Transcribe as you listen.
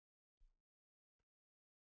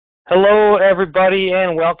Hello, everybody,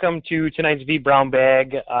 and welcome to tonight's V Brown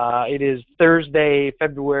Bag. It is Thursday,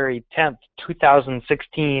 February 10th,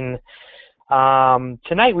 2016.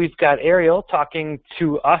 Tonight we've got Ariel talking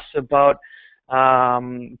to us about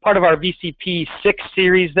part of our VCP 6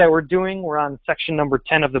 series that we're doing. We're on section number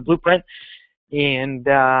 10 of the blueprint, and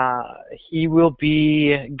he will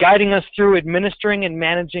be guiding us through administering and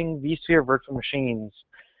managing vSphere virtual machines.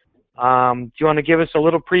 Do you want to give us a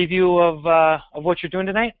little preview of what you're doing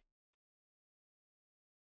tonight?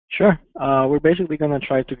 Sure. We're basically going to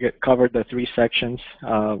try to cover the three sections.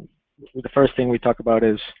 The first thing we talk about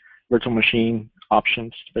is virtual machine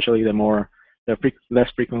options, especially the less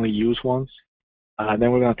frequently used ones.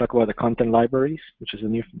 Then we're going to talk about the content libraries, which is a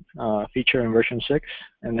new feature in version 6.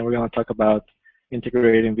 And then we're going to talk about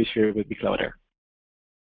integrating vSphere with vCloud Air.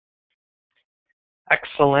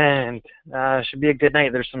 Excellent. Should be a good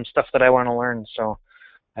night. There's some stuff that I want to learn, so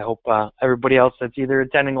I hope everybody else that's either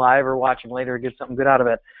attending live or watching later gets something good out of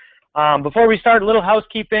it. Before we start, a little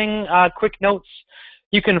housekeeping, quick notes.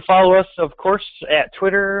 You can follow us, of course, at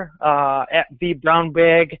Twitter, at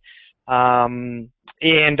VBrownBag,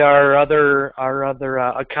 and our other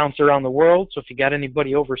accounts around the world. So if you got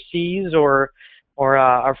anybody overseas or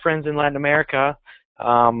our friends in Latin America,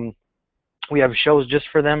 we have shows just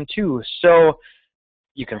for them too. So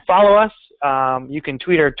you can follow us. You can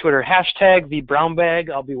tweet our Twitter hashtag VBrownBag.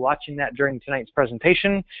 I'll be watching that during tonight's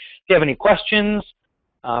presentation. If you have any questions,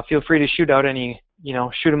 feel free to shoot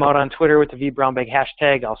them out on Twitter with the VBrownBag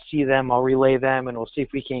hashtag. I'll see them, I'll relay them, and we'll see if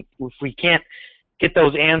we can't get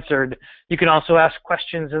those answered. You can also ask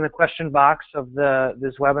questions in the question box of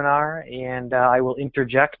this webinar, and I will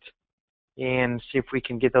interject and see if we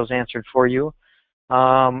can get those answered for you.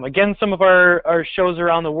 Again, some of our shows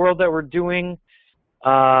around the world that we're doing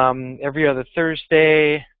every other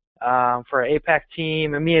Thursday for our APAC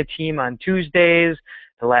team, EMEA team on Tuesdays,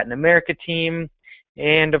 the Latin America team,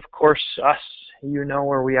 and of course us. You know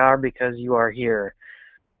where we are because you are here.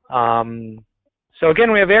 So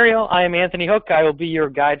again, we have Ariel. I am Anthony Hook. I will be your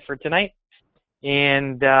guide for tonight,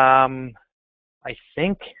 and I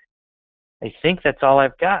think that's all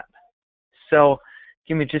I've got. So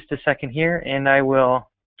give me just a second here, and I will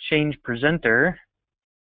change presenter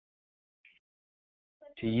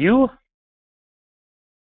to you.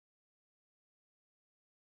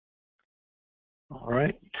 All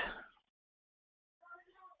right.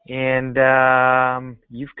 And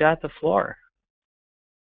you've got the floor.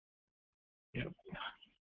 Yep.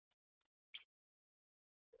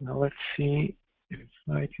 Now let's see if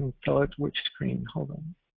I can tell it which screen. Hold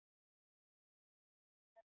on.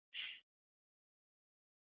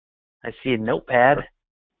 I see a notepad.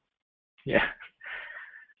 Yeah.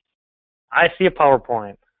 I see a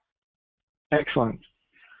PowerPoint. Excellent.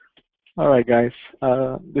 All right, guys.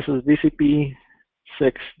 This is VCP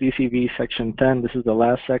 6 DCV section 10. This is the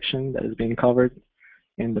last section that is being covered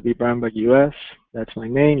in the VBrownBag US. That's my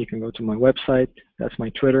name. You can go to my website. That's my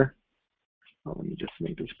Twitter. Let me just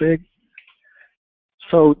make this big.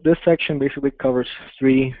 So this section basically covers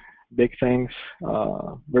three big things.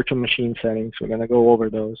 Virtual machine settings. We're going to go over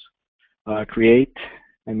those. Create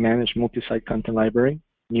and manage multi-site content library.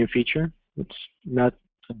 New feature. It's not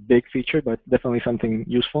a big feature, but definitely something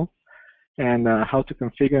useful. And how to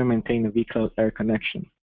configure and maintain a vCloud Air connection.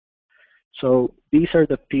 So these are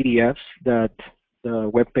the PDFs that the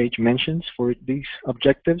web page mentions for these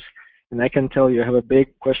objectives. And I can tell you I have a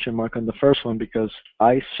big question mark on the first one because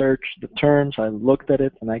I searched the terms, I looked at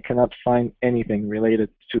it, and I cannot find anything related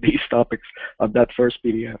to these topics of that first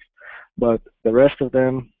PDF. But the rest of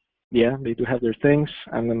them, yeah, they do have their things.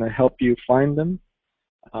 I'm going to help you find them.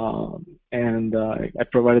 I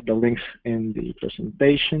provided the links in the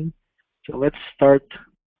presentation. So let's start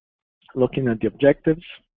looking at the objectives.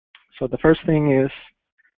 So the first thing is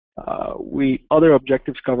other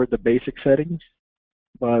objectives cover the basic settings,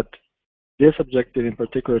 but this objective in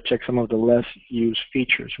particular checks some of the less used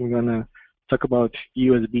features. We're going to talk about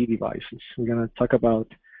USB devices. We're going to talk about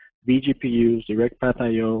vGPUs, direct path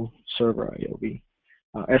I/O, server IOV,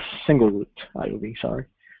 single root IOV, sorry.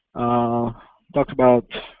 Talked about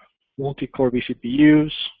multi-core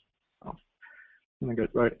vCPUs. I'm going to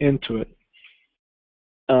get right into it.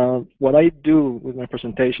 What I do with my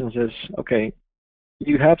presentations is, okay,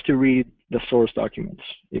 you have to read the source documents.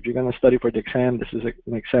 If you're going to study for the exam, this is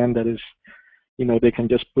an exam that is, they can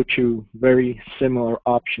just put you very similar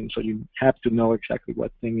options, so you have to know exactly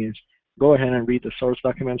what thing is. Go ahead and read the source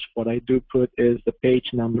documents. What I do put is the page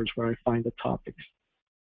numbers where I find the topics.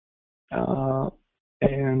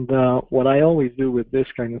 What I always do with this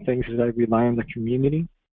kind of things is I rely on the community.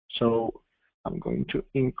 So I'm going to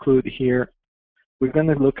include here we're going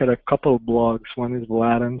to look at a couple of blogs. One is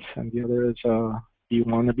Latence and the other is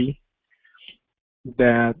vWannabe,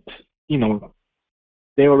 that, you know,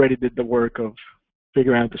 they already did the work of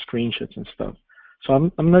figuring out the screenshots and stuff.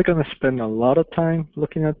 So I'm not going to spend a lot of time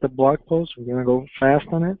looking at the blog post. We're going to go fast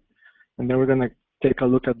on it, and then we're going to take a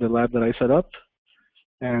look at the lab that I set up,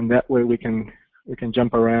 and that way we can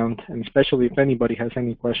jump around, and especially if anybody has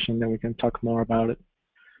any question, then we can talk more about it.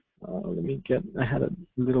 Let me get, I had a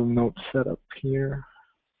little note set up here.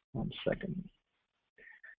 1 second.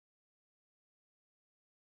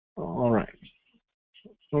 All right.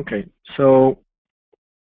 Okay, so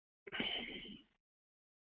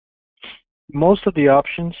most of the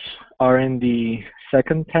options are in the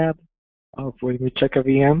second tab of when we check a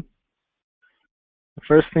VM. The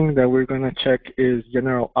first thing that we're going to check is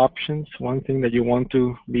general options. One thing that you want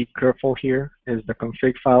to be careful here is the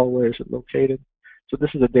config file. Where is it located? So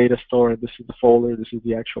this is the data store, this is the folder, this is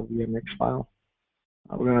the actual VMX file.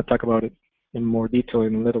 We're going to talk about it in more detail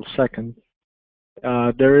in a little second.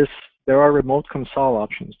 There are remote console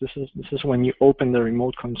options. This is when you open the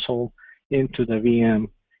remote console into the VM.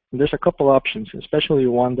 And there's a couple options, especially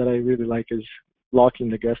one that I really like is locking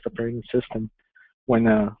the guest operating system when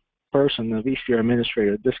a person, a vSphere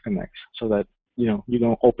administrator, disconnects, so that you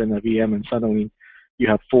don't open a VM and suddenly you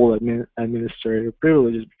have full administrator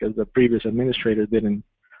privileges because the previous administrator didn't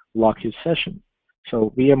lock his session.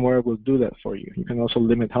 So VMware will do that for you. You can also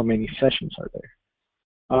limit how many sessions are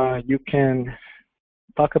there. You can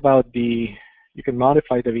talk about you can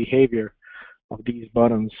modify the behavior of these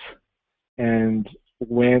buttons and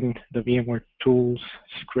when the VMware tools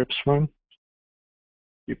scripts run.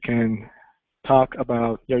 You can talk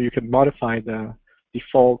about, you can modify the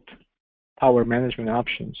default power management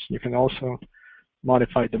options. You can also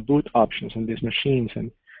modify the boot options on these machines.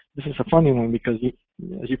 And this is a funny one because,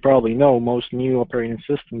 as you probably know, most new operating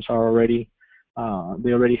systems are already,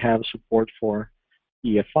 they already have support for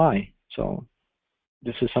EFI. So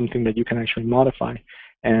this is something that you can actually modify.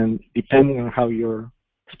 And depending on how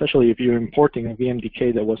especially if you're importing a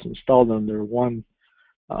VMDK that was installed under one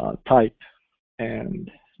type,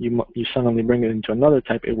 and you suddenly bring it into another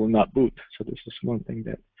type, it will not boot. So this is one thing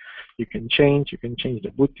that you can change. You can change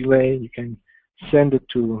the boot delay. You can send it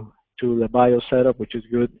to the BIOS setup, which is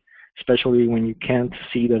good, especially when you can't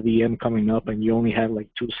see the VM coming up and you only have like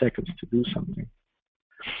 2 seconds to do something.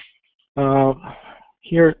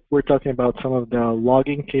 Here we're talking about some of the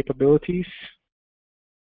logging capabilities.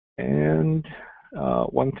 And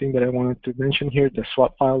one thing that I wanted to mention here, the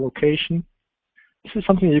swap file location. This is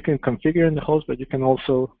something you can configure in the host, but you can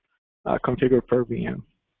also configure per VM.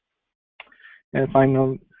 And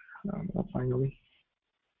finally, there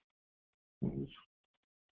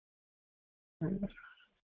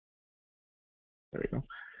we go.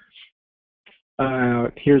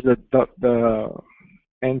 Here's the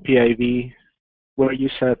NPIV, where you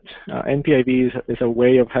set NPIV is a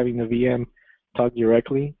way of having the VM talk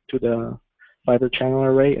directly to the fiber channel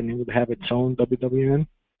array, and it would have its own WWN.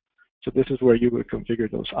 So this is where you would configure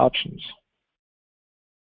those options.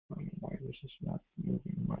 I don't know why this is not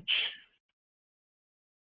moving much.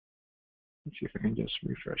 Let's see if I can just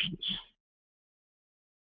refresh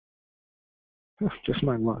this. Just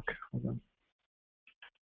my luck. Hold on.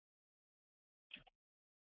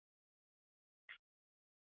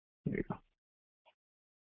 There you go.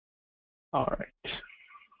 All right.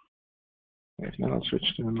 Okay, now I'll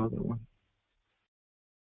switch to another one.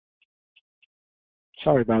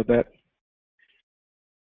 Sorry about that.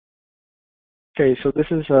 Okay, so this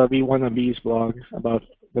is vWannabe's blog about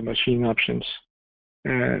the machine options.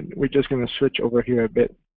 And we're just going to switch over here a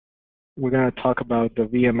bit. We're going to talk about the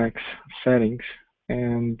VMX settings.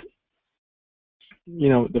 And,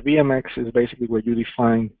 the VMX is basically where you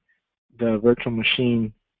define the virtual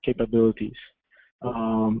machine capabilities.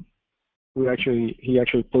 He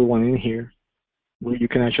actually put one in here where you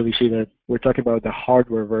can actually see that we're talking about the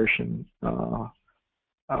hardware version.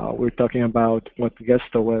 We're talking about what the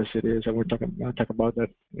guest OS it is, and I'll talk about that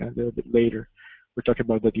a little bit later. We're talking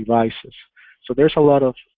about the devices. So there's a lot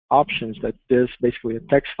of options that there's basically a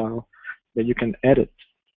text file that you can edit.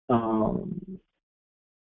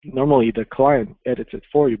 Normally the client edits it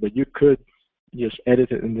for you, but you could just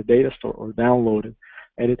edit it in the data store or download it,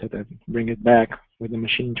 edit it, and bring it back with the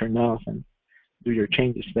machine turned off and do your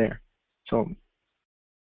changes there. So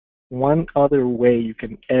one other way you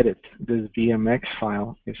can edit this VMX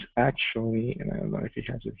file is actually, and I don't know if he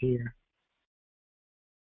has it here.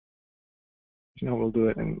 No, we'll do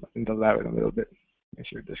it in the lab in a little bit. Make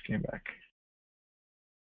sure this came back.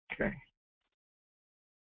 Okay.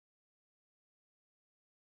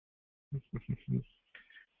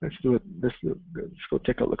 let's do it. Let's go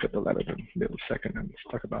take a look at the lab in a little second and let's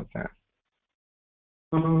talk about that.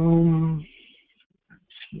 Let's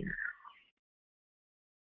see here.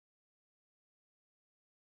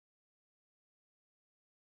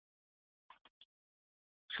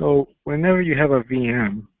 So whenever you have a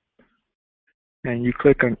VM and you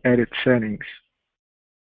click on Edit Settings,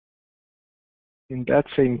 in that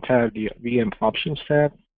same tab, the VM Options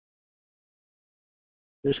tab,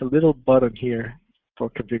 there's a little button here for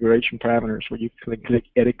configuration parameters where you click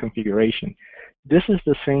Edit Configuration. This is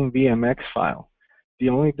the same VMX file. The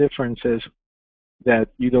only difference is that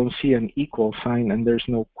you don't see an equal sign and there's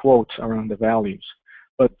no quotes around the values.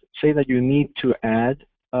 But say that you need to add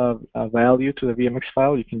a value to the VMX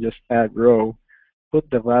file, you can just add row, put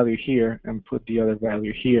the value here, and put the other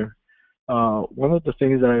value here. One of the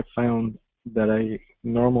things that I found that I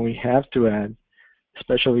normally have to add,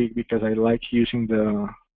 especially because I like using the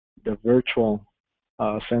virtual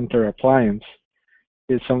center appliance,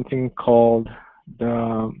 is something called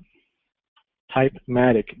the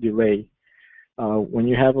typematic delay. When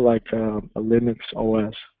you have like a Linux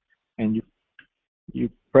OS and you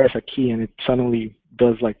press a key and it suddenly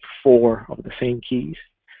does like 4 of the same keys,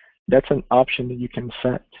 that's an option that you can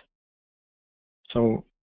set. So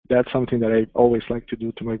that's something that I always like to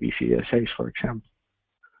do to my VCSAs, for example.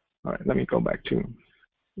 All right, let me go back to,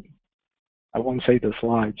 I won't say the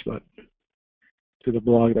slides, but to the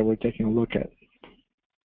blog that we're taking a look at.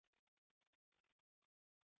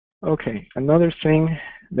 Okay, another thing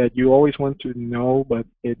that you always want to know, but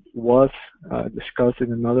it was discussed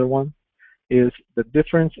in another one, is the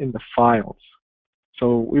difference in the files.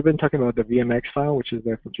 So we've been talking about the VMX file, which is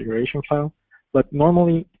the configuration file, but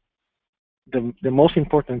normally the most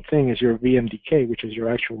important thing is your VMDK, which is your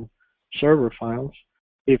actual server files.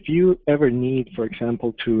 If you ever need, for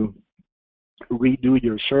example, to redo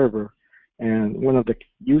your server, and one of the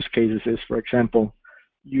use cases is, for example,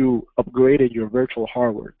 you upgraded your virtual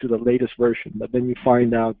hardware to the latest version, but then you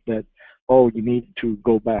find out that, oh, you need to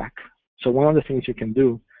go back. So one of the things you can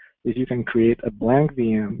do is you can create a blank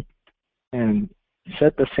VM and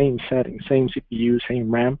set the same settings, same CPU,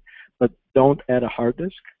 same RAM, but don't add a hard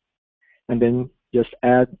disk, and then just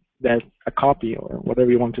add that a copy or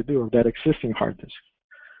whatever you want to do of that existing hard disk.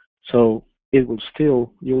 So it will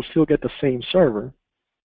still, you'll still get the same server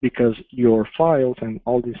because your files and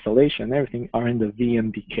all the installation and everything are in the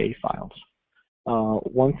VMDK files.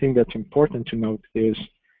 One thing that's important to note is,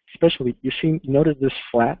 especially, notice this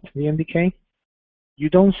flat VMDK? You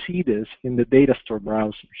don't see this in the data store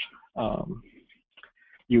browsers.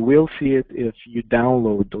 You will see it if you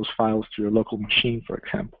download those files to your local machine, for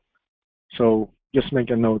example. So just make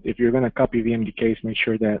a note, if you're going to copy VMDKs, make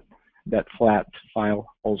sure that that flat file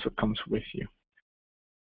also comes with you.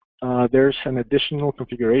 There's an additional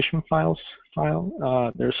configuration file.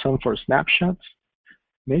 There's some for snapshots.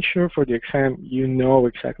 Make sure for the exam you know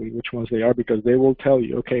exactly which ones they are, because they will tell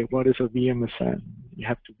you, okay, what is a VMSN? You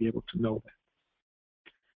have to be able to know that.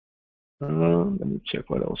 Let me check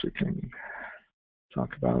what else we can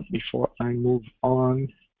talk about before I move on.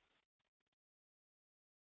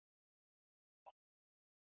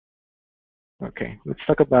 Okay, let's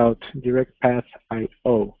talk about DirectPath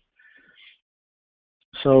I/O.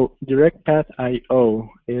 So DirectPath I/O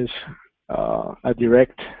is a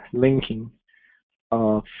direct linking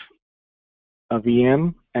of a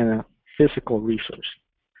VM and a physical resource.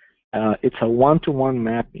 It's a one-to-one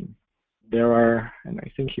mapping. There are, and I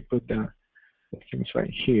think he put the things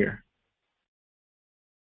right here.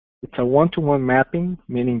 It's a one-to-one mapping,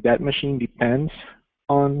 meaning that machine depends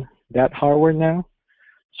on that hardware now.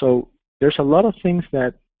 So there's a lot of things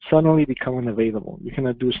that suddenly become unavailable. You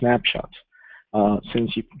cannot do snapshots.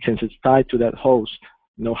 Since it's tied to that host,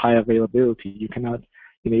 no high availability, you cannot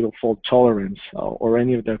enable fault tolerance or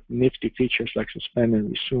any of the nifty features like suspend and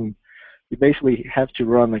resume. You basically have to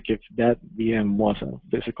run like if that VM was a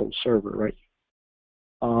physical server, right?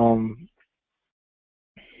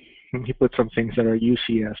 He put some things that are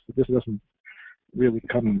UCS, but this doesn't really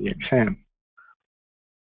come in the exam.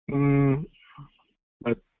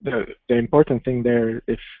 But the important thing there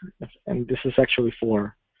is, and this is actually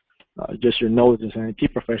for just your knowledge as an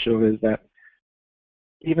IT professional, is that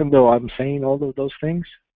even though I'm saying all of those things,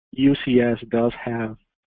 UCS does have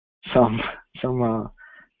some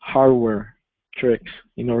hardware tricks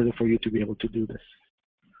in order for you to be able to do this.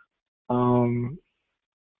 Let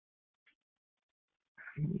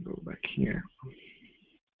me go back here.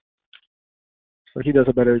 So he does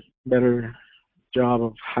a better job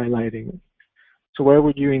of highlighting it. So where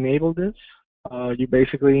would you enable this? You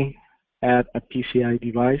basically add a PCI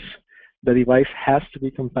device. The device has to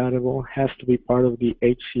be compatible, has to be part of the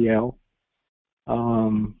HCL.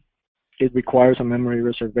 It requires a memory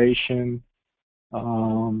reservation.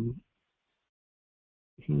 Hmm,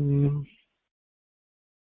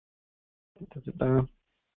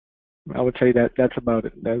 I would say that that's about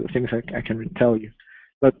it. That's the things I can tell you.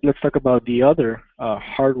 But let's talk about the other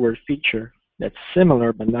hardware feature that's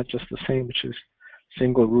similar but not just the same, which is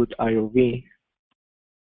single root IOV.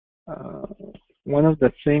 Uh, One of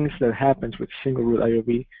the things that happens with single root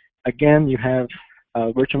IOV, again, you have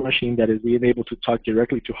a virtual machine that is being able to talk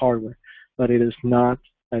directly to hardware, but it is not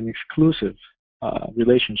an exclusive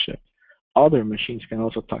relationship. Other machines can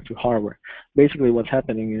also talk to hardware. Basically, what's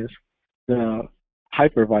happening is the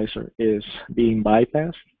hypervisor is being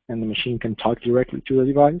bypassed, and the machine can talk directly to the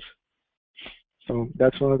device. So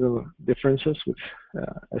that's one of the differences with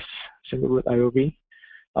a single root IOV.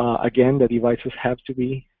 Again, the devices have to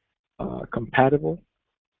be compatible.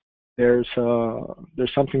 There's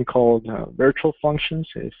something called virtual functions.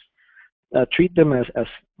 Treat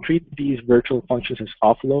these virtual functions as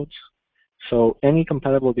offloads. So any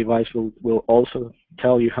compatible device will also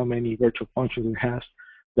tell you how many virtual functions it has.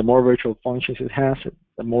 The more virtual functions it has,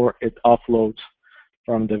 the more it offloads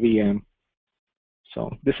from the VM. So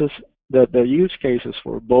this is the use cases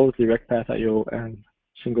for both DirectPath IO and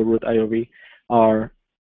single root IOV are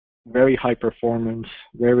very high performance,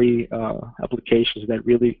 very applications that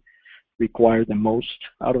really require the most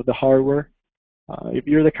out of the hardware. If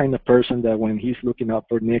you're the kind of person that when he's looking up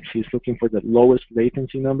for NICs, he's looking for the lowest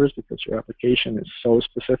latency numbers because your application is so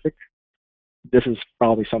specific, this is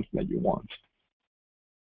probably something that you want.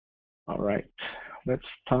 All right, let's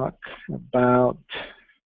talk about,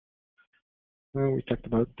 well, we talked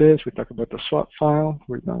about this, we talked about the swap file,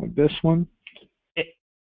 we're done with this one.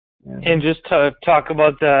 And just to talk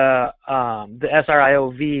about the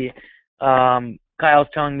SRIOV, Kyle's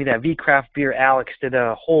telling me that VCraft Beer Alex did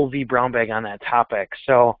a whole V brown bag on that topic.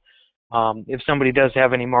 So if somebody does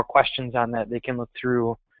have any more questions on that, they can look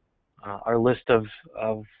through our list of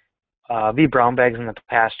V brown bags in the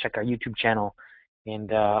past. Check our YouTube channel,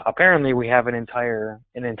 and apparently we have an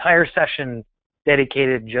entire session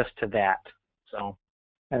dedicated just to that. So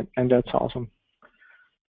and that's awesome.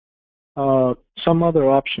 Some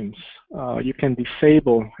other options. You can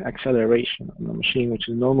disable acceleration on the machine, which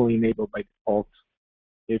is normally enabled by default.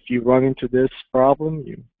 If you run into this problem,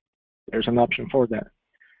 there's an option for that.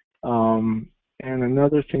 And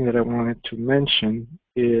another thing that I wanted to mention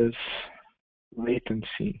is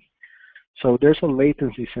latency. So there's a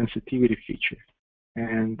latency sensitivity feature.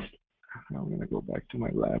 And I'm going to go back to my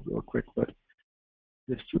lab real quick, but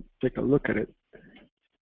just to take a look at it.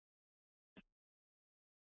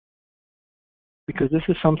 Because this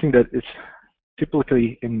is something that is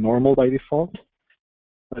typically in normal by default,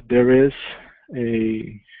 but there is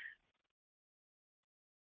a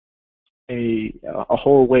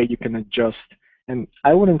whole way you can adjust. And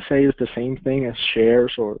I wouldn't say it's the same thing as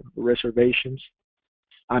shares or reservations.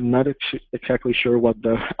 I'm not exactly sure what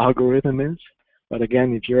the algorithm is, but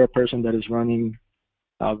again, if you're a person that is running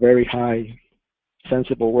very high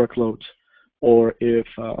sensible workloads, or if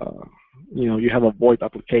you have a VoIP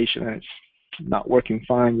application and it's not working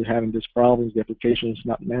fine, you're having these problems, the application is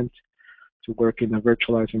not meant to work in a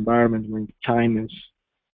virtualized environment where time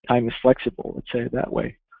is flexible, let's say it that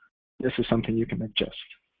way. This is something you can adjust.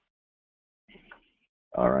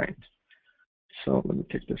 All right, so let me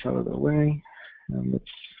take this out of the way, and let's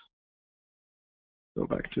go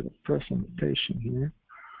back to the presentation here.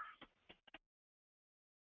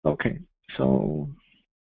 Okay, so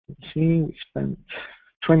let's see, we spent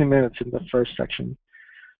 20 minutes in the first section.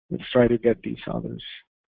 Let's try to get these others.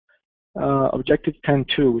 Objective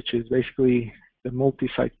 10.2, which is basically the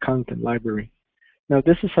multi-site content library. Now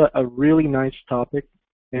this is a really nice topic,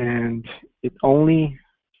 and it's only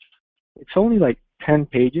like 10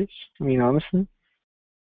 pages. I mean, honestly,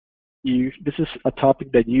 this is a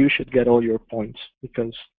topic that you should get all your points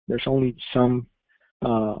because there's only some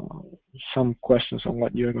questions on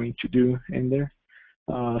what you're going to do in there.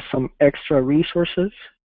 Some extra resources.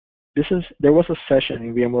 There was a session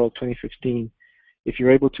in VMworld 2015. If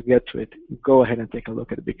you're able to get to it, go ahead and take a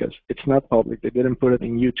look at it because it's not public. They didn't put it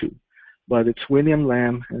in YouTube, but it's William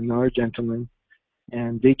Lamb and another gentleman,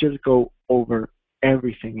 and they just go over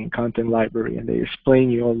everything in content library and they explain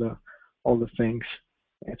you all the things.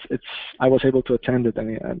 I was able to attend it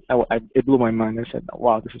and it blew my mind. I said,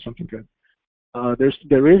 wow, this is something good.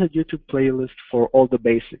 There is a YouTube playlist for all the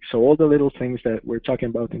basics. So all the little things that we're talking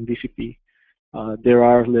about in DCP, there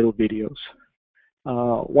are little videos.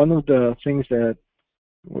 One of the things that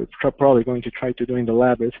we're probably going to try to do in the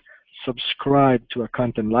lab is subscribe to a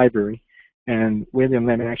content library. And William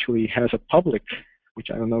Lamb actually has a public,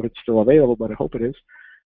 which I don't know if it's still available, but I hope it is,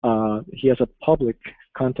 he has a public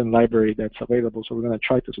content library that's available, so we're going to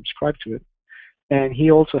try to subscribe to it. And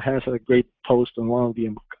he also has a great post on one of the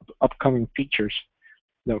upcoming features,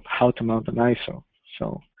 how to mount an ISO.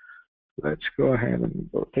 So let's go ahead and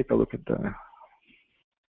go take a look at the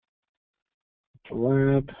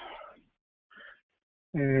lab.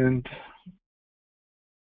 And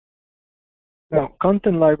now,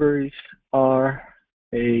 content libraries are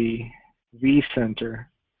a vCenter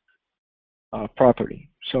property.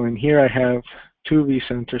 So in here I have two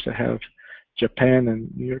vCenters. I have Japan and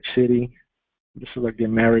New York City. This is like the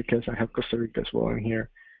Americas. I have Costa Rica as well in here.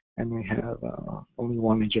 And we have only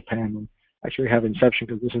one in Japan. And actually I have Inception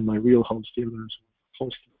because this is my real host. The other is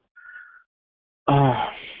host.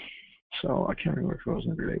 So I can't remember if it was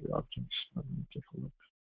in related objects. Let me take a look.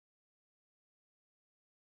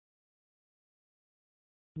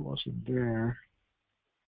 It wasn't there.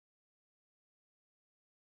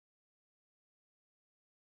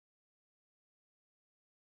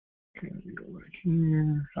 Okay, let me go back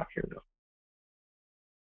here. Oh, here we go.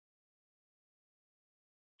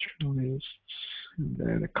 Lists, and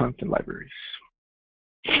then the content libraries.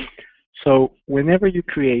 So whenever you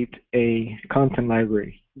create a content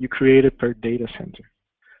library, you create it per data center.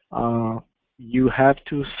 You have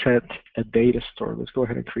to set a data store. Let's go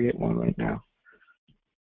ahead and create one right now.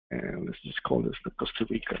 And let's just call this the Costa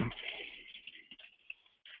Rica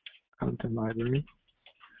content library.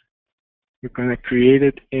 You're going to create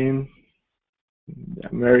it in the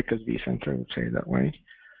Americas vCenter, let's say it that way.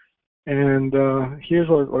 And here's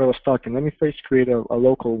what I was talking. Let me first create a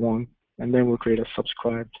local one, and then we'll create a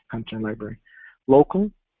subscribed content library.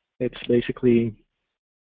 Local, it's basically,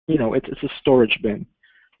 it's a storage bin,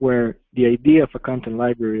 where the idea of a content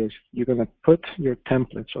library is you're going to put your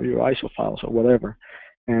templates or your ISO files or whatever,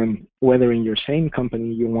 and whether in your same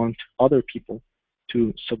company you want other people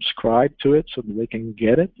to subscribe to it so that they can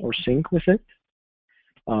get it or sync with it,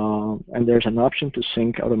 and there's an option to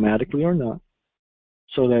sync automatically or not,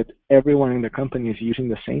 so that everyone in the company is using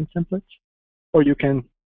the same templates, or you can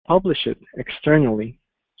publish it externally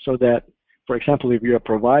so that, for example, if you're a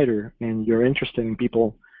provider and you're interested in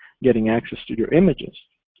people getting access to your images,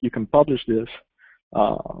 you can publish this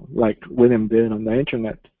like William did on the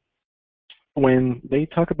internet. When they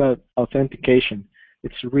talk about authentication,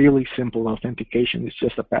 it's really simple authentication. It's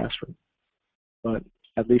just a password, but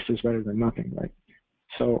at least it's better than nothing, right?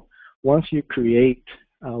 So once you create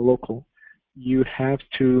local, you have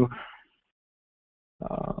to,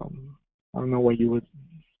 I don't know what you would,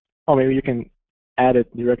 maybe you can add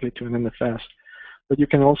it directly to an NFS, but you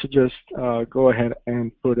can also just go ahead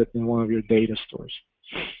and put it in one of your data stores.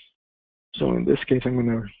 So in this case, I'm going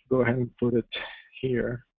to go ahead and put it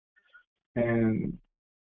here, and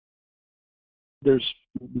there's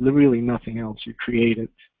really nothing else. You create it.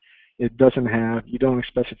 It doesn't have, you don't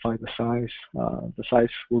specify the size. The size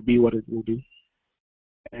will be what it will be.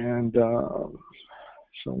 And so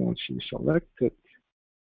once you select it,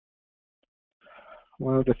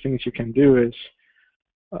 one of the things you can do is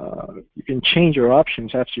you can change your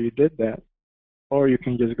options after you did that, or you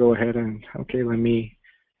can just go ahead and, okay, let me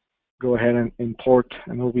go ahead and import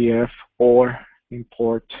an OVF or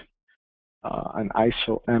import an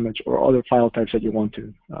ISO image or other file types that you want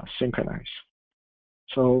to synchronize.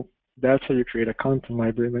 So that's how you create a content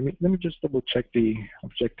library. Let me just double check the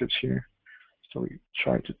objectives here. So we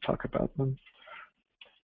try to talk about them.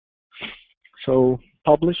 So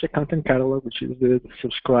publish a content catalog, which is the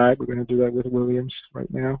subscribe. We're going to do that with Williams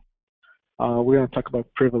right now. We're going to talk about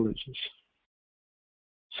privileges.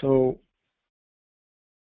 So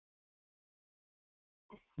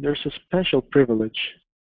there's a special privilege,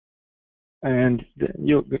 and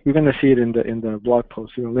you're going to see it in the blog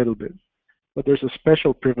post in a little bit. But there's a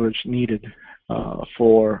special privilege needed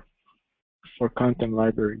for content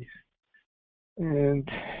libraries, and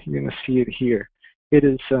you're going to see it here. It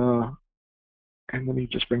is, and let me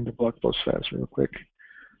just bring the blog post fast real quick,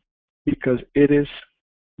 because it is,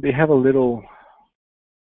 they have a little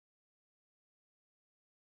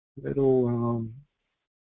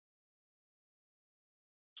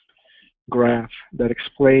graph that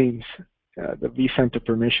explains the vCenter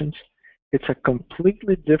permissions. It's a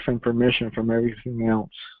completely different permission from everything else.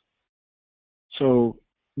 So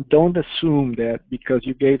don't assume that because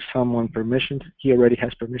you gave someone permissions, he already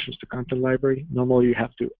has permissions to content library. Normally you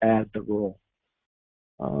have to add the role.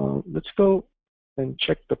 Let's go and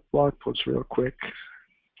check the blog post real quick.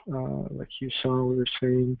 Like you saw, we were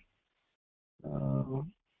saying, you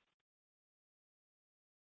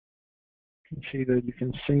can see that you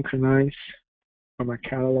can synchronize from a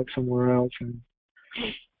catalog somewhere else, and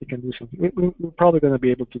you can do something. We're probably going to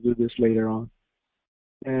be able to do this later on.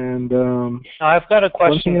 And Now, I've got a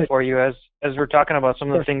one thing question for you as we're talking about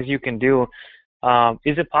some of the things you can do.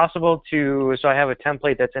 Is it possible to, so I have a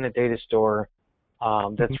template that's in a data store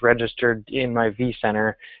that's registered in my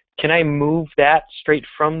vCenter. Can I move that straight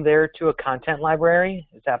from there to a content library?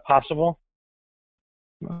 Is that possible?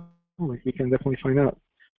 well, we can definitely find out.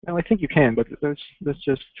 Well, I think you can, but let's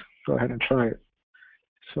just go ahead and try it.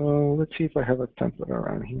 So let's see if I have a template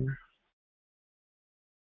around here.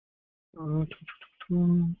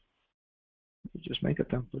 Just make a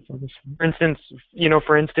template for this one.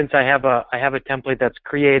 For instance, I have a template that's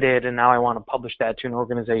created, and now I want to publish that to an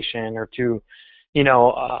organization or to,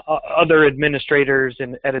 other administrators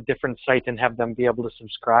at a different site and have them be able to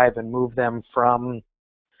subscribe and move them from,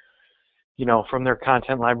 from their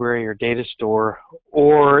content library or data store.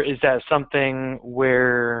 Or is that something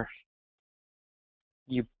where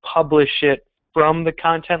you publish it from the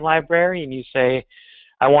content library and you say,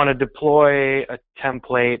 I want to deploy a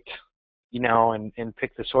template, and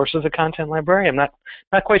pick the source of the content library? I'm not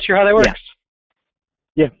quite sure how that works.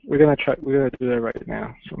 Yeah, we're gonna do that right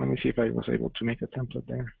now. So let me see if I was able to make a template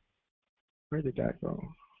there. Where did that go?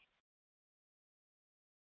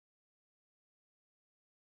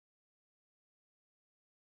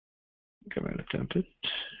 Command a template.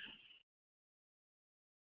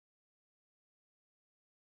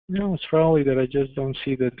 No, it's probably that I just don't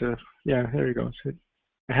see that yeah, there you go.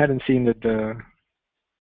 I hadn't seen that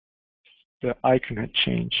the icon had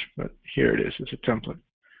changed, but here it is. It's a template.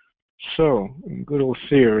 So in good old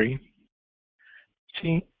theory,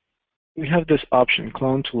 see, we have this option,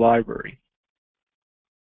 clone to library.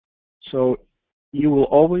 So you will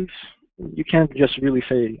always, you can't just really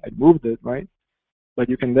say I moved it, right? But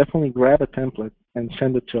you can definitely grab a template and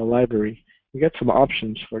send it to a library. You get some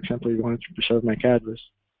options. For example, you want to preserve MAC address.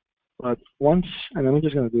 But once, and I'm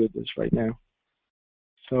just going to do this right now.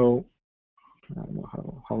 So I don't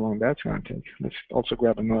know how long that's going to take. Let's also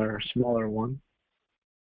grab another smaller one.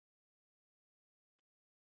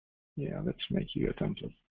 Yeah, let's make you a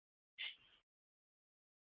template.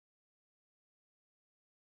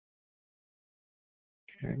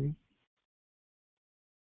 Okay.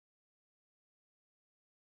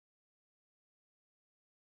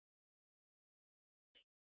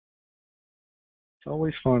 It's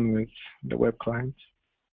always fun with the web client.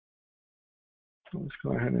 So let's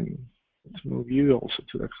go ahead and let's move you also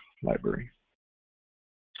to the library.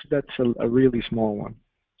 So that's a really small one.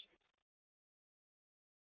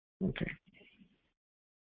 Okay.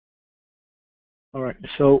 All right.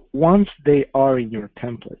 So once they are in your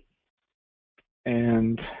template,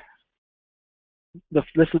 and this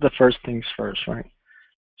is the first things first, right?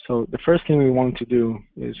 So the first thing we want to do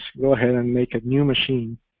is go ahead and make a new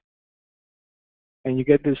machine, and you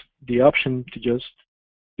get the option to just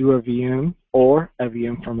do a VM or a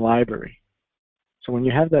VM from library. So when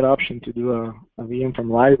you have that option to do a VM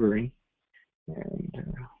from library, and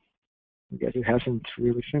I guess it hasn't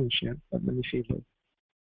really finished yet, but let me see if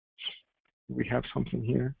we have something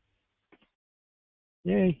here.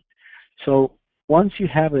 Yay. So once you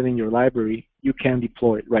have it in your library, you can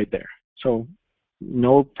deploy it right there. So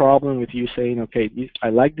no problem with you saying, okay, I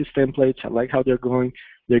like these templates, I like how they're going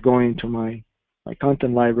into my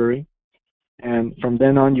content library, and from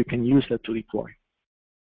then on you can use that to deploy.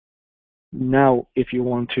 Now, if you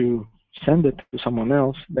want to send it to someone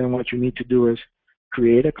else, then what you need to do is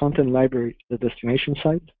create a content library, the destination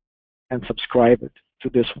site, and subscribe it to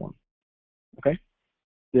this one. Okay?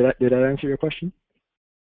 Did I answer your question?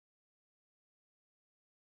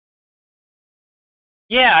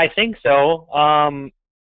 Yeah, I think so.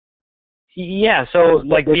 Yeah, so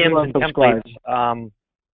like VMs and templates.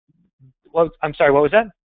 Well, I'm sorry, what was that?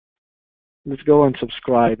 Let's go and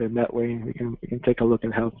subscribe, and that way we can take a look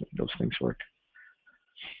at how those things work.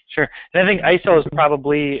 Sure. And I think ISOs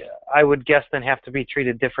probably, I would guess, then have to be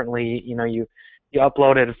treated differently. You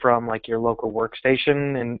upload it from like your local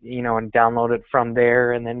workstation, and and download it from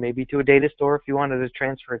there, and then maybe to a data store if you wanted to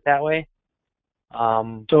transfer it that way.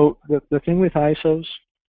 So the thing with ISOs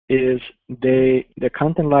is the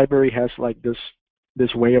content library has like this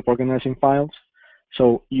way of organizing files.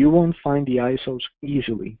 So you won't find the ISOs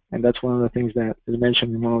easily, and that's one of the things that is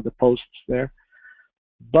mentioned in one of the posts there.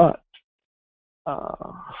 But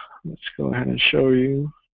let's go ahead and show you.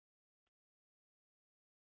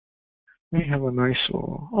 We have an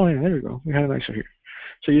ISO. Oh yeah, there we go. We have an ISO here.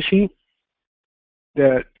 So you see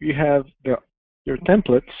that you have your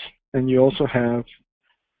templates, and you also have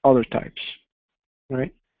other types,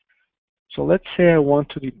 right? So let's say I want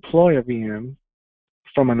to deploy a VM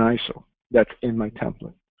from an ISO that's in my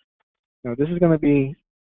template. Now this is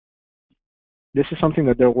something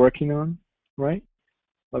that they're working on, right?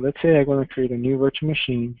 But let's say I'm going to create a new virtual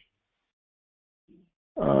machine.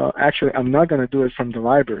 Actually, I'm not going to do it from the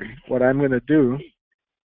library. What I'm going to do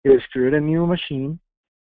is create a new machine,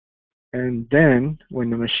 and then when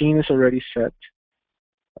the machine is already set,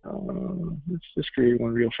 let's just create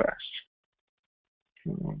one real fast.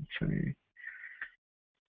 Say,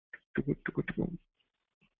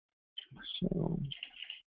 so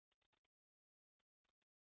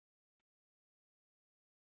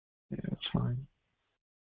yeah, that's fine.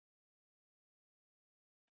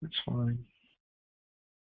 That's fine.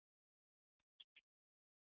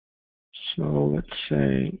 So let's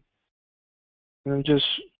say I'm just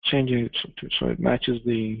changing it so it matches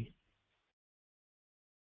the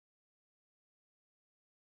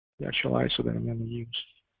actual ISO that I'm going to use.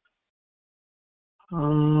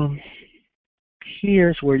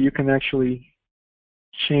 Here's where you can actually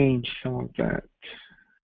change some of that.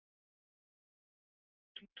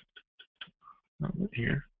 Not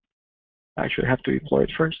here. Actually, I have to deploy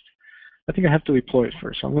it first. I think I have to deploy it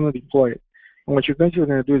first. So I'm going to deploy it. And what you're going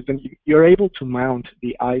to do is then you're able to mount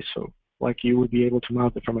the ISO like you would be able to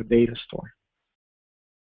mount it from a data store.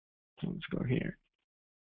 So let's go here.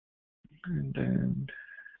 And then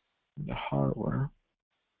the hardware.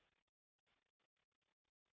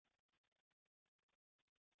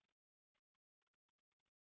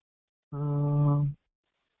 Well,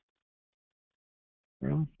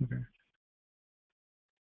 okay.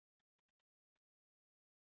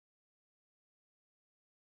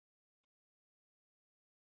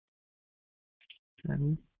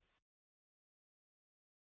 And,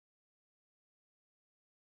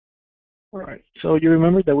 all right. So you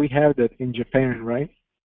remember that we have that in Japan, right?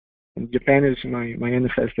 And Japan is my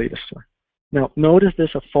NFS data store. Now, notice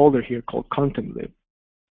there's a folder here called ContentLib.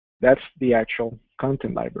 That's the actual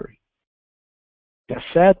content library. The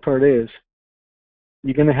sad part is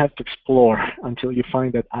you're going to have to explore until you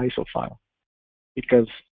find that ISO file. Because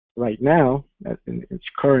right now, in its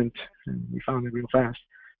current, and we found it real fast,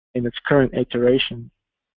 in its current iteration,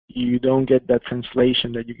 you don't get that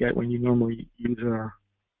translation that you get when you normally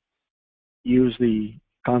use the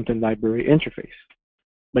content library interface.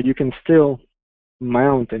 But you can still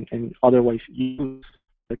mount and otherwise use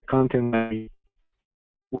the content library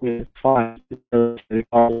with files because it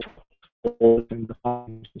calls and the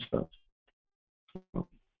files and stuff. So,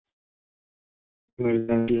 to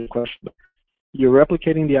answer your question. You're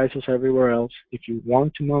replicating the ISOs everywhere else. If you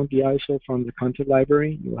want to mount the ISO from the content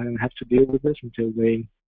library, you'll have to deal with this until they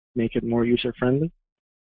make it more user-friendly.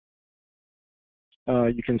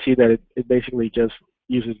 You can see that it basically just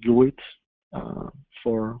uses GUIDs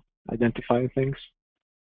for identifying things.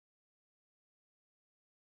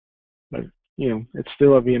 But you know, it's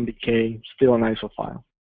still a VMDK, still an ISO file.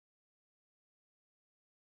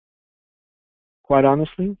 Quite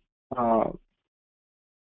honestly,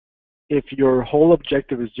 if your whole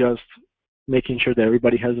objective is just making sure that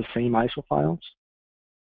everybody has the same ISO files,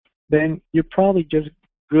 then you're probably just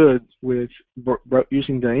good with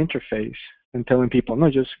using the interface and telling people,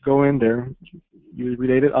 no, just go in there, use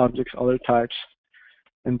related objects, other types,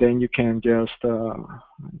 and then you can just, I'm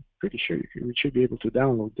pretty sure you should be able to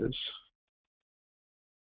download this.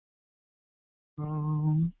 Where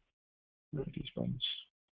are these buttons?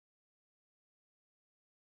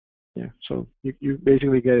 Yeah, so you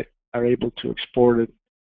basically are able to export it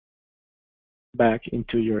back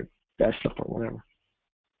into your desktop or whatever.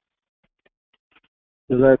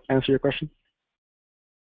 Does that answer your question?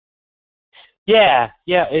 Yeah,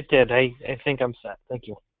 it did. I think I'm set. Thank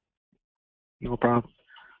you. No problem.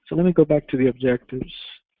 So let me go back to the objectives.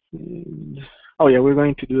 And, oh yeah, we're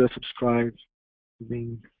going to do a subscribe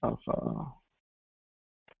thing of, let's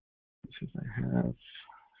see if I have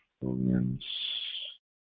Williams.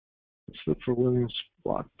 Let's look for Williams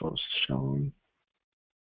blog post shown.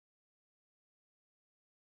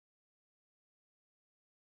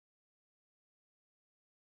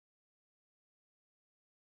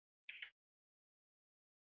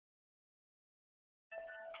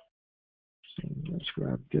 So let's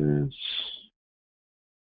grab this.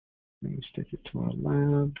 Let's take it to our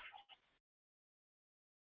lab.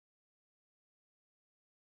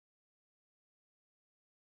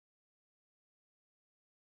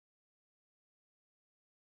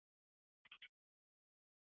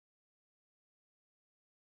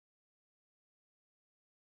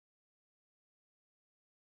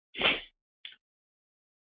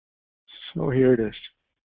 So here it is.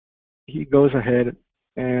 He goes ahead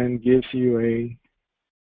and gives you a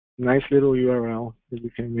nice little URL that you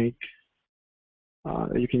can make,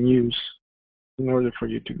 that you can use in order for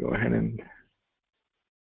you to go ahead and.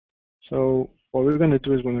 So what we're going to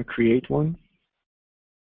do is we're going to create one,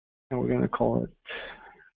 and we're going to call it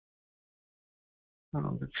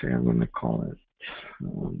let's say I'm going to call it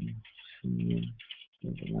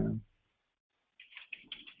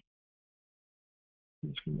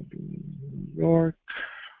it's going to be New York.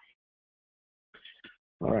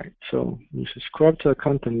 All right, so you subscribe to a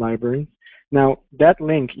content library. Now that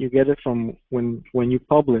link, you get it from when you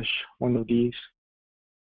publish one of these.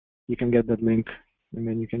 You can get that link, and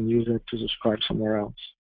then you can use it to subscribe somewhere else.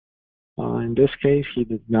 In this case, he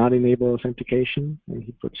did not enable authentication, and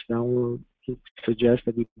he puts download. He suggests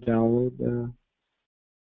that we download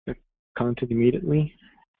the content immediately.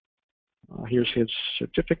 Here's his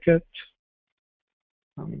certificate.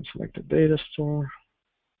 I'm going to select the data store.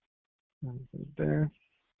 Put it there.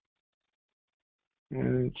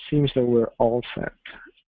 And it seems that we're all set.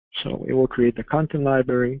 So it will create the content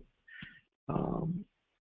library, and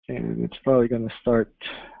it's probably going to start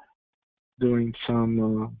doing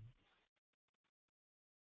some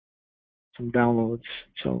downloads.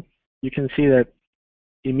 So you can see that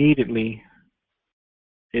immediately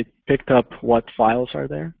it picked up what files are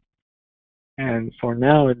there. And for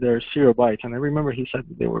now, there's 0 bytes. And I remember he said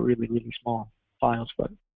that they were really, really small files,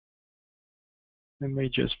 but it may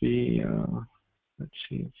just be, let's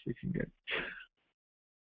see if we can get.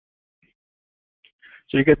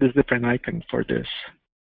 So you get this different icon for this.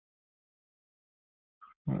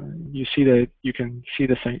 You see that you can see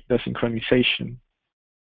the synchronization.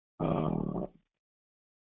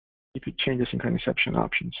 You could change the synchronization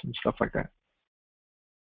options and stuff like that.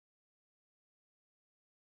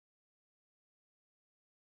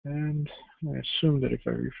 And I assume that if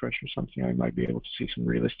I refresh or something, I might be able to see some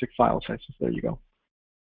realistic file sizes. There you go.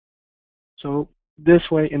 So this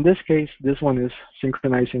way, in this case, this one is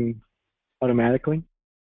synchronizing automatically.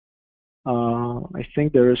 I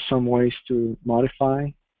think there is some ways to modify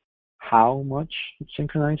how much it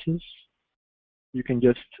synchronizes. You can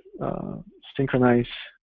just synchronize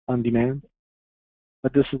on demand.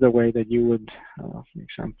 But this is the way that you would, for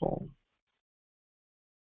example,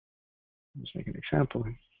 let's make an example.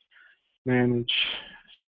 Manage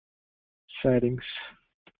settings.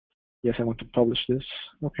 Yes, I want to publish this.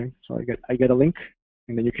 Okay, so I get a link,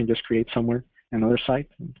 and then you can just create somewhere another site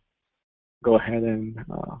and go ahead and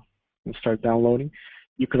start downloading.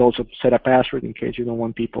 You could also set a password in case you don't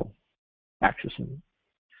want people accessing it.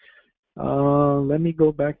 Let me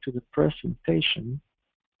go back to the presentation,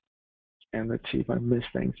 and let's see if I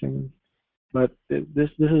missed anything. But this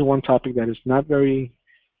is one topic that is not very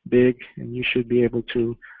big, and you should be able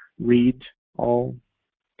to read all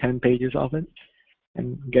 10 pages of it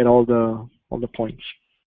and get all the points.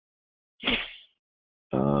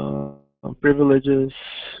 Privileges,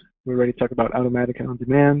 we already talked about automatic and on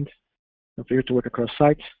demand. Configure to work across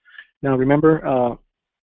sites. Now remember,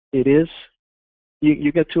 it is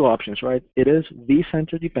you get two options, right? It is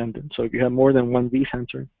vCenter dependent. So if you have more than one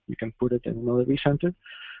vCenter, you can put it in another vCenter.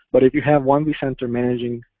 But if you have one vCenter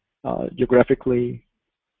managing geographically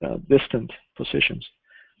distant positions,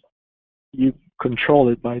 you control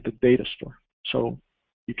it by the data store. So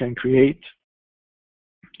you can create,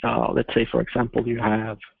 let's say, for example, you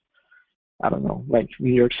have, I don't know, like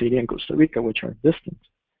New York City and Costa Rica, which are distant.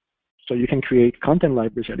 So you can create content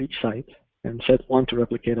libraries at each site and set one to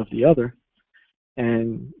replicate of the other,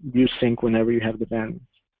 and you sync whenever you have the bandwidth.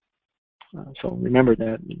 So remember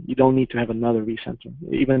that you don't need to have another vCenter.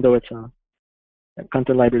 Even though it's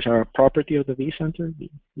content libraries are a property of the vCenter,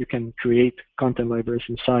 you can create content libraries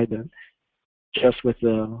inside that just with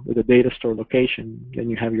the data store location. Then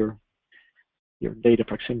you have your data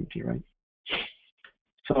proximity, right?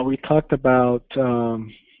 So we talked about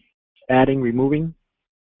adding, removing.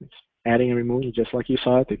 It's adding and removing, just like you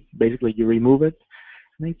saw it. Basically, you remove it.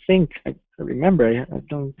 And I think I remember.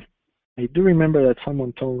 I do remember that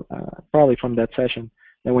someone told, probably from that session,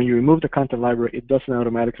 that when you remove the content library, it doesn't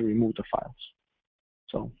automatically remove the files.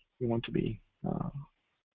 So you want to be,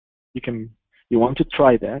 you want to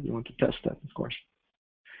try that. You want to test that, of course.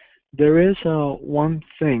 There is one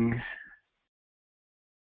thing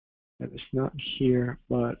that is not here,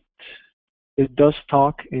 but it does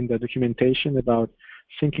talk in the documentation about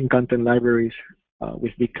syncing content libraries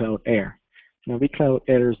with vCloud Air. Now, vCloud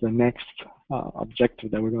Air is the next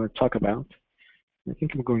objective that we're going to talk about. I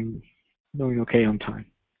think I'm going okay on time.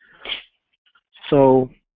 So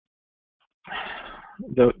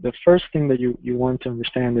the first thing that you want to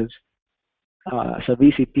understand is, as a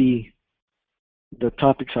VCP, the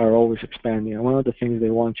topics are always expanding. And one of the things they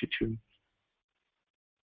want you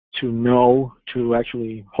to know, to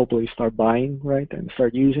actually hopefully start buying, right, and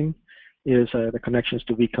start using, is the connections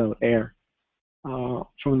to vCloud Air.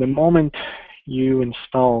 From the moment you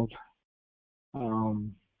installed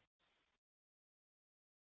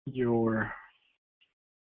your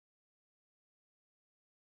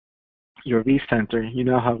your vCenter, you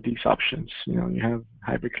now have these options. You have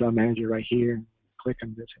Hybrid Cloud Manager right here. Click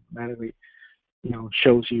on this, it automatically,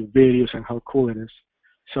 shows you videos and how cool it is.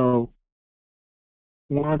 So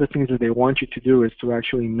one of the things that they want you to do is to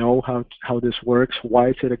actually know how this works. Why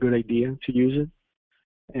is it a good idea to use it?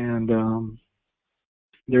 And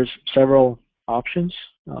there's several options.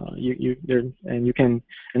 And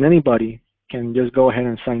anybody can just go ahead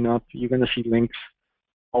and sign up. You're going to see links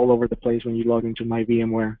all over the place when you log into My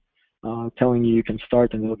VMware, telling you can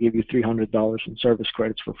start, and they'll give you $300 in service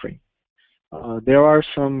credits for free. There are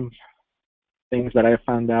some things that I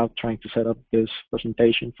found out trying to set up this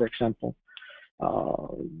presentation. For example,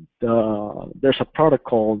 there's a product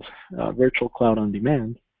called Virtual Cloud on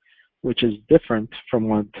Demand, which is different from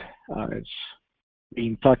what is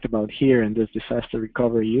being talked about here in this Disaster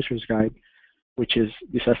Recovery User's Guide, which is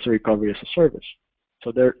Disaster Recovery as a Service.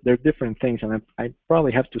 So they're different things, and I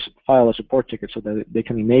probably have to file a support ticket so that they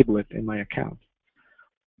can enable it in my account.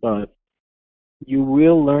 But you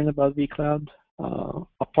will learn about vCloud.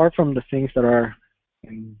 Apart from the things that are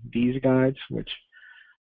in these guides, which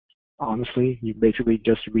honestly, you basically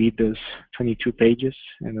just read this 22 pages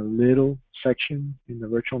and a little section in the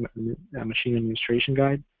Virtual Machine Administration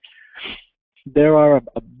Guide. There are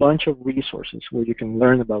a bunch of resources where you can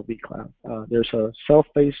learn about vCloud. There's a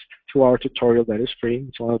self-paced 2-hour tutorial that is free.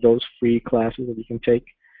 It's one of those free classes that you can take,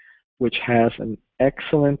 which has an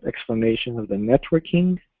excellent explanation of the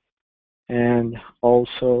networking and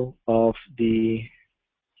also of the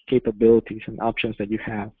capabilities and options that you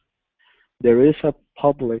have. There is a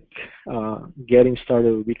public Getting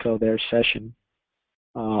Started with vCloud Air session.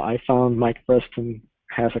 I found Mike Preston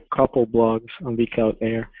has a couple blogs on vCloud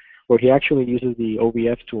Air where he actually uses the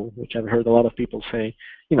OVF tool, which I've heard a lot of people say,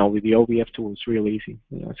 with the OVF tool, it's real easy.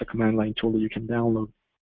 It's a command line tool that you can download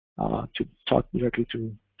to talk directly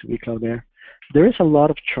to vCloud Air. There is a lot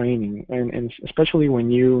of training, and especially when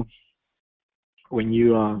you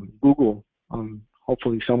Google,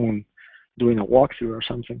 hopefully someone doing a walkthrough or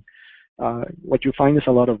something, what you find is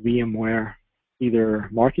a lot of VMware, either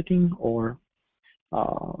marketing or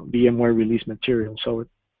VMware release material. So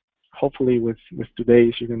hopefully with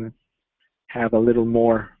today's, you're going to have a little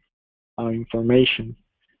more information,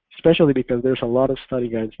 especially because there's a lot of study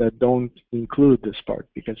guides that don't include this part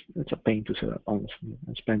because it's a pain to set up, honestly.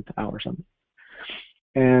 I spent hours on it.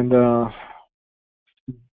 And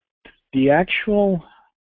the actual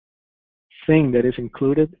thing that is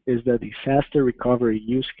included is the disaster recovery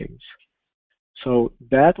use case. So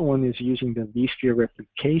that one is using the vSphere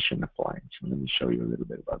replication appliance. Let me show you a little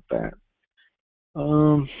bit about that.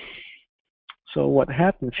 So what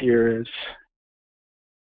happens here is,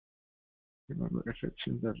 remember if it's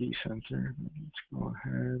in the vCenter, let's go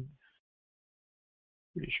ahead.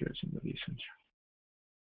 Pretty sure it's in the vCenter.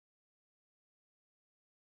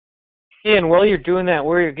 Yeah, and while you're doing that,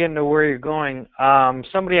 where you're getting to where you're going,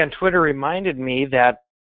 somebody on Twitter reminded me that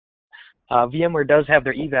VMware does have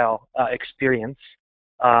their eval experience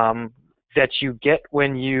that you get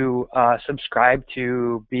when you subscribe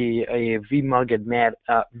to be a vMug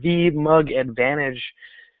Advantage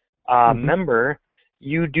member.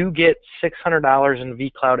 You do get $600 in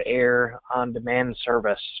vCloud Air on demand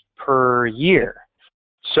service per year.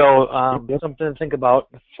 So something to think about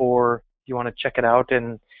for if you want to check it out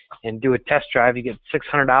and do a test drive. You get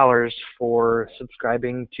 $600 for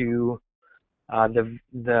subscribing to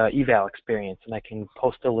the eval experience, and I can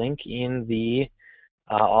post a link in the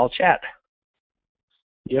all chat.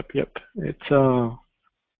 Yep. It's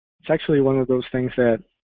actually one of those things that,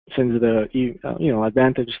 since the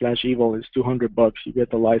Advantage/Eval is $200, you get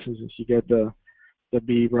the licenses, you get the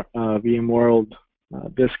VMworld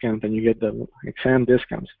discount, and you get the exam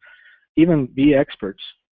discounts. Even vExperts,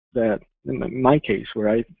 that in my case, where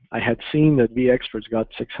I had seen that vExperts got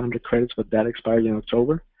 600 credits, but that expired in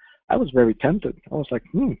October, I was very tempted. I was like,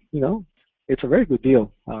 it's a very good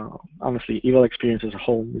deal. Honestly, eval experience as a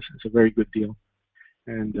whole is a very good deal.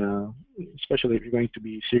 And especially if you're going to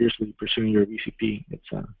be seriously pursuing your VCP, it's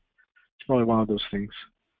probably one of those things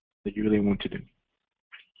that you really want to do.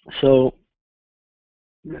 So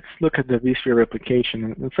let's look at the vSphere replication.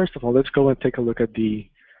 And first of all, let's go and take a look at the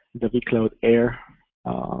vCloud Air.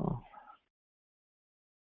 Let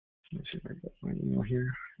me see if I got my email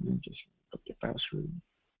here. Let me just put the password.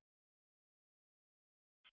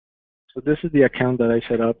 So this is the account that I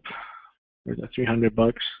set up for the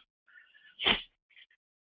 $300.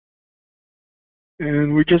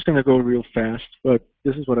 And we're just going to go real fast, but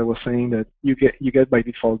this is what I was saying, that you get by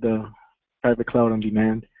default the private cloud on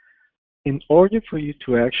demand. In order for you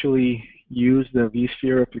to actually use the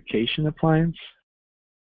vSphere replication appliance,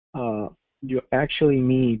 you actually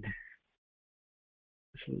need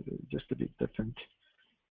This is just a bit different.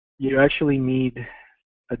 You actually need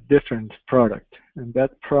a different product, and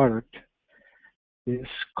that product is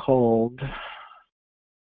called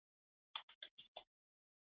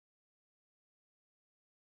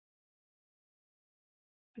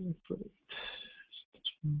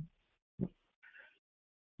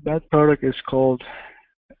that product is called,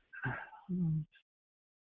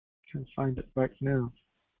 can't find it right now.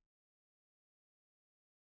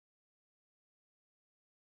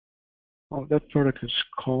 Oh, that product is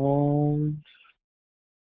called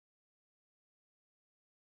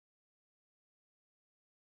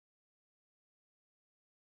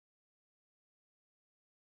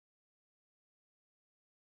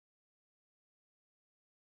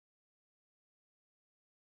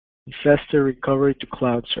Disaster Recovery to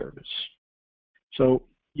Cloud Service. So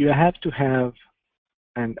you have to have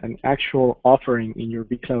an actual offering in your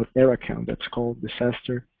vCloud Air account that's called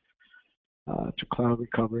Disaster to Cloud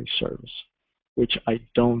Recovery Service, which I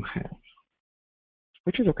don't have,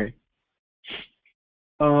 which is okay.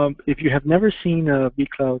 If you have never seen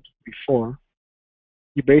vCloud before,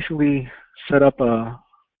 you basically set up a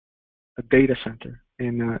data center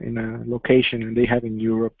in a location, and they have in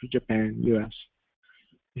Europe, Japan, US.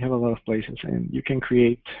 You have a lot of places, and you can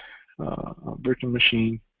create a virtual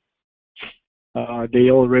machine. They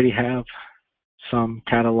already have some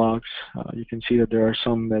catalogs. You can see that there are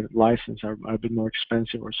some that license are a bit more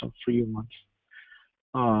expensive, or some free ones.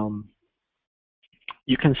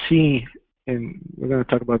 You can see, and we're going to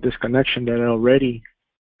talk about this connection, that I already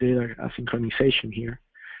did a synchronization here.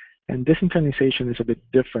 And this synchronization is a bit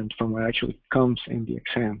different from what actually comes in the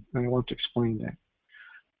exam, and I want to explain that.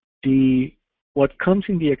 What comes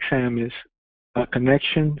in the exam is a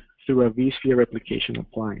connection through a vSphere replication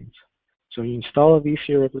appliance. So you install a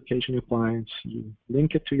vSphere replication appliance, you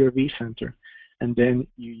link it to your vCenter, and then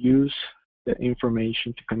you use the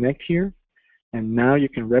information to connect here. And now you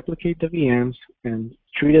can replicate the VMs and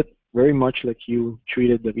treat it very much like you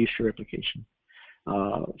treated the vSphere replication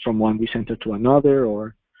from one vCenter to another,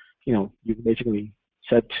 or you basically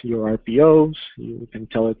set your RPOs. You can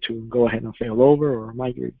tell it to go ahead and fail over or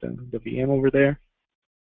migrate the VM over there.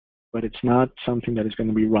 But it's not something that is going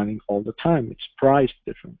to be running all the time. It's priced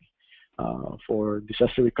differently. For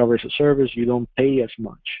disaster recovery as a service, you don't pay as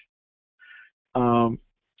much.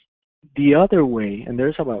 The other way, and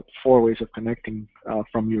there's about 4 ways of connecting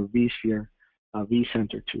from your vSphere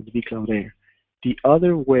vCenter to the vCloud Air. The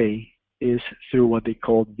other way is through what they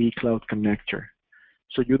call vCloud Connector.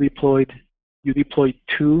 So you deployed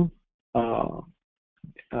 2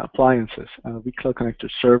 appliances, a vCloud Connector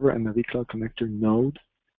server and a vCloud Connector node.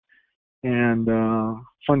 And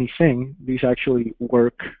funny thing, these actually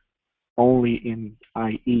work only in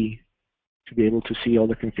IE to be able to see all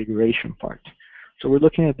the configuration parts. So we're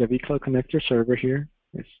looking at the vCloud Connector server here.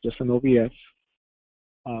 It's just an OVF.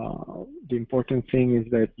 The important thing is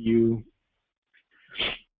that you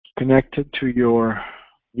connect it to your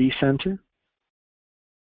vCenter.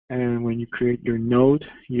 And when you create your node,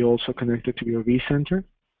 you also connect it to your vCenter.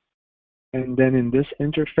 And then in this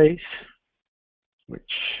interface,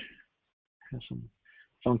 which has some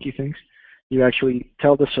funky things, you actually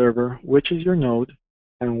tell the server which is your node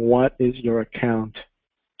and what is your account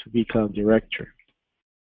to vCloud Director.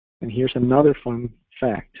 And here's another fun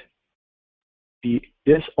fact.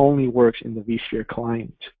 This only works in the vSphere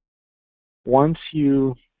client. Once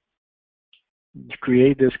you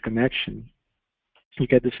create this connection, you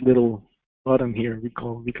get this little button here we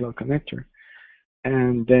call vCloud Connector,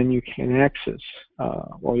 and then you can access,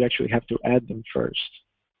 well, you actually have to add them first.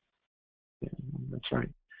 Yeah, that's right.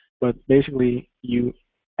 But basically, you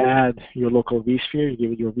add your local vSphere, you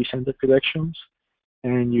give it your vCenter credentials,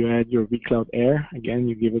 and you add your vCloud Air. Again,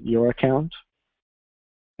 you give it your account.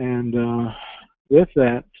 And with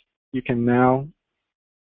that, you can now,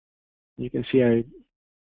 you can see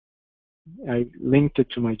I linked it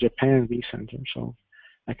to my Japan vCenter. So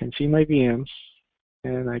I can see my VMs,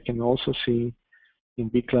 and I can also see in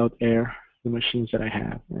vCloud Air the machines that I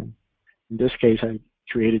have. And in this case, I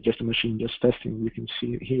created just a machine just testing. You can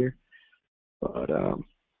see it here. But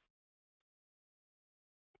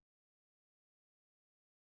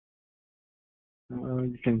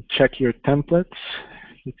you can check your templates.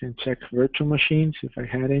 You can check virtual machines if I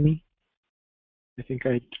had any. I think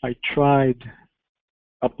I tried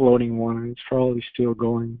uploading one, and it's probably still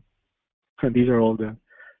going. These are all the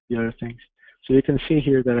other things. So you can see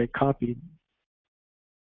here that I copied.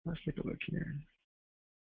 Let's take a look here.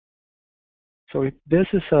 So this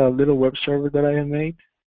is a little web server that I have made,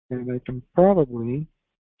 and I can probably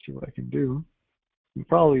see what I can do. I can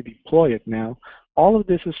probably deploy it now. All of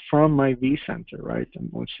this is from my vCenter, right?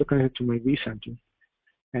 I'm still connected to my vCenter.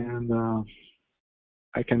 and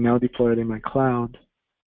I can now deploy it in my cloud.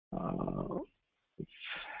 It's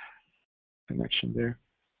connection there.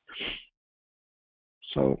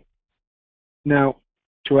 So now,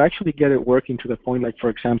 to actually get it working to the point, like for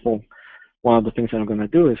example, one of the things that I'm going to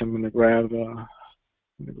do is I'm going to grab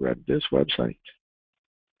this website,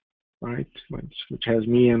 right, which has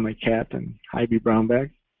me and my cat and Ivy Brown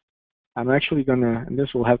Bag. I'm actually gonna, and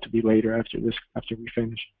this will have to be later after we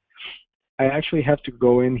finish. I actually have to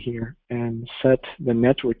go in here and set the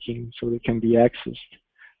networking so it can be accessed.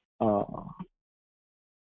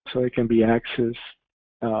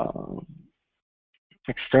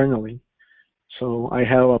 Externally. So I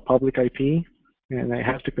have a public IP, and I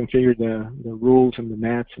have to configure the rules and the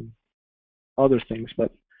NATs and other things.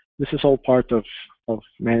 But this is all part of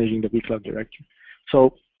managing the vCloud directory.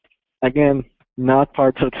 So again, not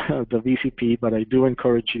part of the VCP, but I do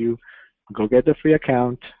encourage you, go get the free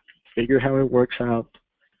account, figure how it works out,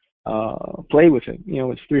 play with it. You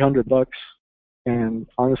know, it's $300, and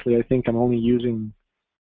honestly, I think I'm only using.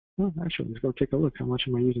 Well, actually, let's go take a look. How much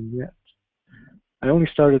am I using yet? I only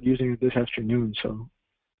started using it this afternoon, so.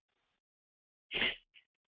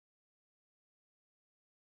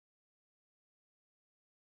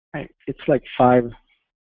 It's like I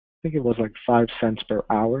think it was like 5 cents per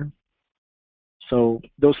hour. So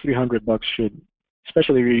those $300 should,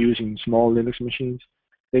 especially if you're using small Linux machines,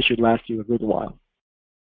 they should last you a good while.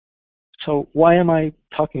 So why am I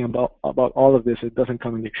talking about all of this? It doesn't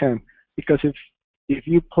come in the exam, because if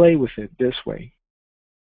you play with it this way,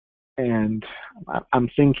 and I'm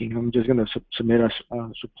thinking I'm just going to submit a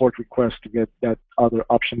support request to get that other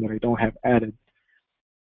option that I don't have added.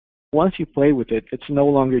 Once you play with it, it's no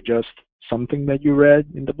longer just something that you read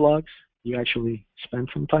in the blogs. You actually spend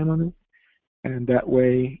some time on it. And that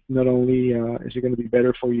way, not only is it going to be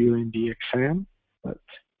better for you in the exam, but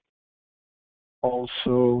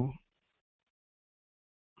also,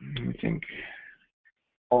 I think,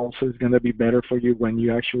 also it's going to be better for you when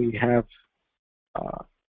you actually have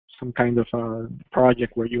some kind of a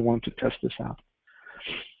project where you want to test this out.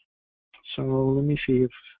 So let me see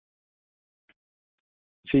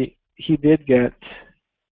see, he did get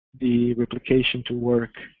the replication to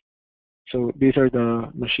work. So these are the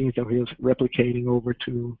machines that he was replicating over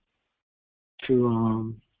to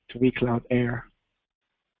vCloud Air.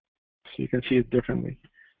 So you can see it differently.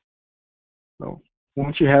 So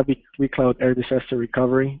once you have vCloud Air Disaster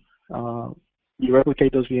Recovery, you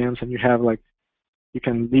replicate those VMs, and you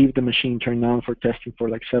can leave the machine turned on for testing for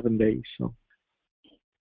like 7 days. So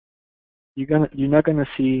you're not gonna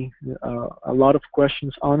see a lot of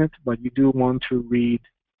questions on it, but you do want to read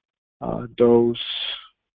those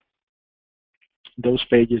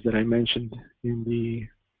pages that I mentioned in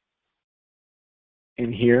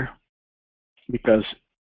here, because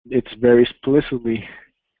it's very explicitly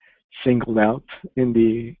singled out in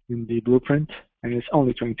the blueprint, and it's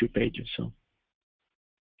only 22 pages. So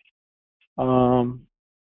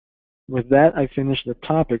with that, I finished the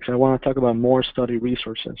topics. I want to talk about more study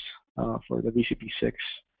resources for the VCP6.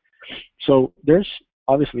 So there's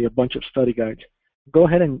obviously a bunch of study guides. Go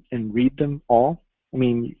ahead and read them all. I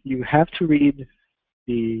mean, you have to read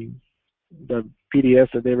the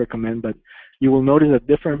PDFs that they recommend, but you will notice that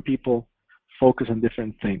different people focus on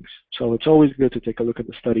different things. So it's always good to take a look at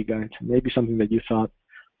the study guides. Maybe something that you thought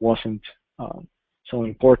wasn't so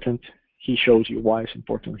important, he shows you why it's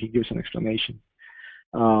important. He gives an explanation.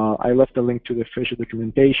 I left a link to the official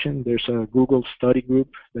documentation. There's a Google study group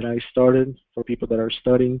that I started for people that are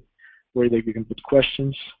studying, where they can put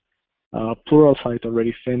questions. Pluralsight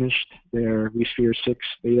already finished their vSphere 6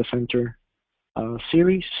 data center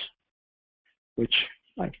series, which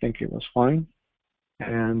I think it was fine.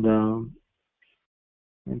 And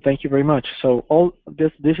thank you very much. So all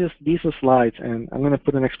these are slides, and I'm going to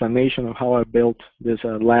put an explanation of how I built this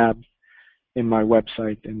lab in my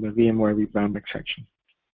website in the VMware vBrownBag section.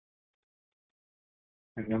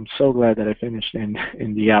 And I'm so glad that I finished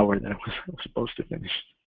in the hour that I was supposed to finish.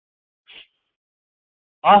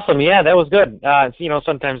 Awesome. Yeah, that was good. You know,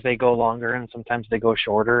 sometimes they go longer and sometimes they go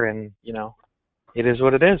shorter, and you know, it is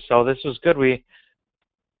what it is. So this was good. We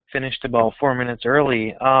finished about 4 minutes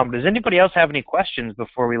early. Does anybody else have any questions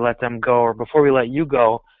before we let them go, or before we let you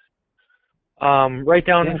go? Write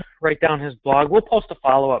down his blog. We'll post a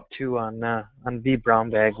follow-up too on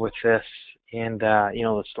vBrownBag with this, and you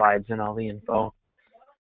know, the slides and all the info.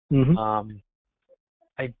 Mm-hmm.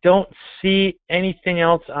 I don't see anything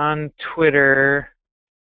else on Twitter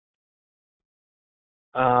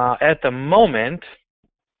at the moment.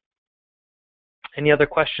 Any other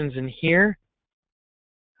questions in here?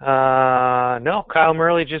 No. Kyle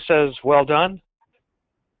Murley just says, well done.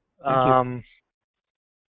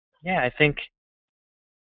 yeah, I think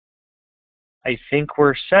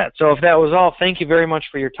we're set. So if that was all, thank you very much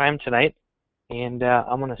for your time tonight. And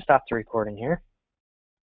I'm going to stop the recording here.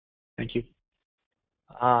 Thank you.